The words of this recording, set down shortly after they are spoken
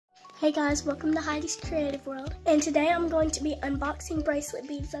Hey guys, welcome to Heidi's Creative World. And today I'm going to be unboxing bracelet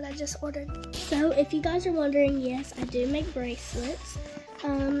beads that I just ordered. So if you guys are wondering, yes, I do make bracelets.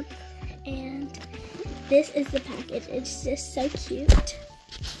 And this is the package. It's just so cute.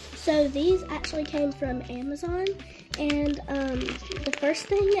 So these actually came from Amazon. And the first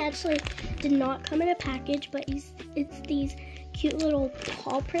thing actually did not come in a package, but it's these cute little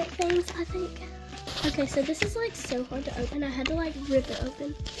paw print things, I think. Okay, so this is like so hard to open. I had to like rip it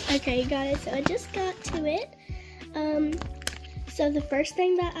open. Okay guys, so I just got to it. So the first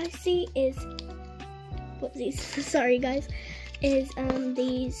thing that I see is, sorry guys, is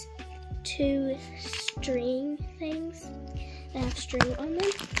these two string things that have string on them.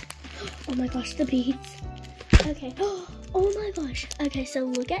 Oh my gosh, the beads. Okay, oh my gosh. Okay, so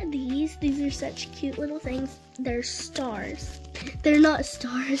look at these. These are such cute little things. They're stars. They're not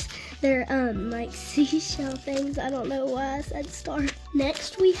stars. They're like seashell things. I don't know why I said star.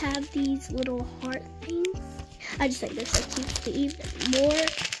 Next we have these little heart things. I just think they're so cute. Even more,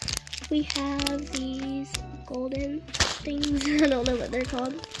 we have these golden things. I don't know what they're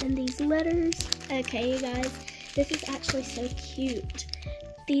called. And these letters. Okay, you guys, this is actually so cute.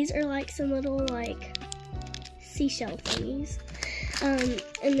 These are like some little like seashell thingies.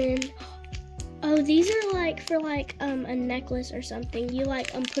 And then, oh, these are like for like a necklace or something. You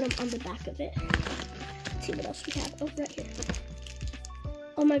like put them on the back of it. Let's see what else we have. Oh, right here.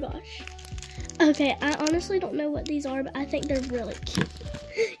 Oh my gosh. Okay, I honestly don't know what these are, but I think they're really cute.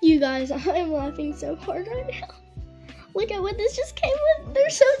 You guys, I'm laughing so hard right now. Look at what this just came with. They're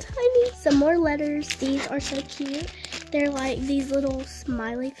so tiny. Some more letters. These are so cute. They're like these little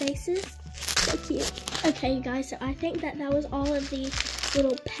smiley faces. So cute. Okay, you guys, so I think that was all of the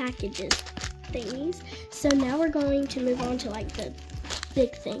little packages thingies. So now we're going to move on to like the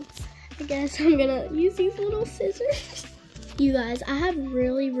big things. I guess I'm gonna use these little scissors. You guys, I have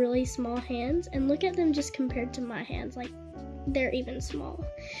really, really small hands, and look at them just compared to my hands. Like, they're even small.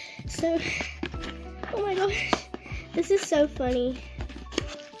 So, oh my gosh, this is so funny.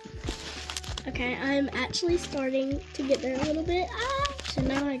 Okay, I'm actually starting to get there a little bit. So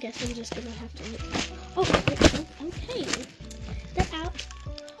now I guess I'm just gonna have to, okay, they're out.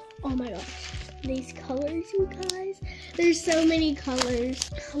 Oh my gosh, these colors, you guys. There's so many colors.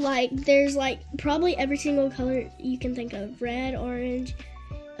 Like, there's like probably every single color you can think of. Red, orange,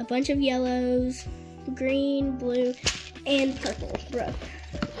 a bunch of yellows, green, blue, and purple, bro.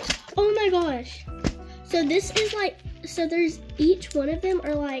 Oh my gosh. So this is like, so there's each one of them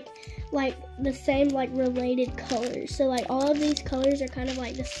are like the same like related colors. So like all of these colors are kind of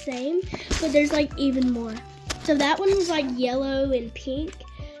like the same, but there's like even more. So that one was like yellow and pink.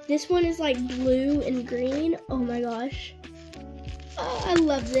 This one is like blue and green. Oh my gosh. Oh, I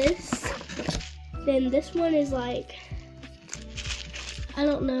love this. Then this one is like, I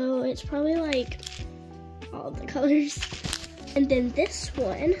don't know, it's probably like all of the colors. And then this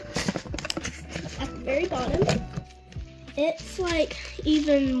one at the very bottom, it's like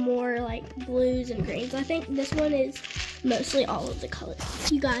even more like blues and greens. I think this one is mostly all of the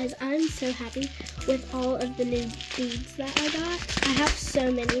colors. You guys, I'm so happy with all of the new beads that I got. I have so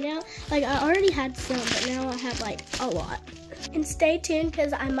many now. Like, I already had some, but now I have like a lot. And stay tuned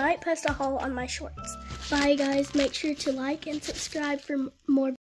because I might post a haul on my shorts. Bye guys, make sure to like and subscribe for more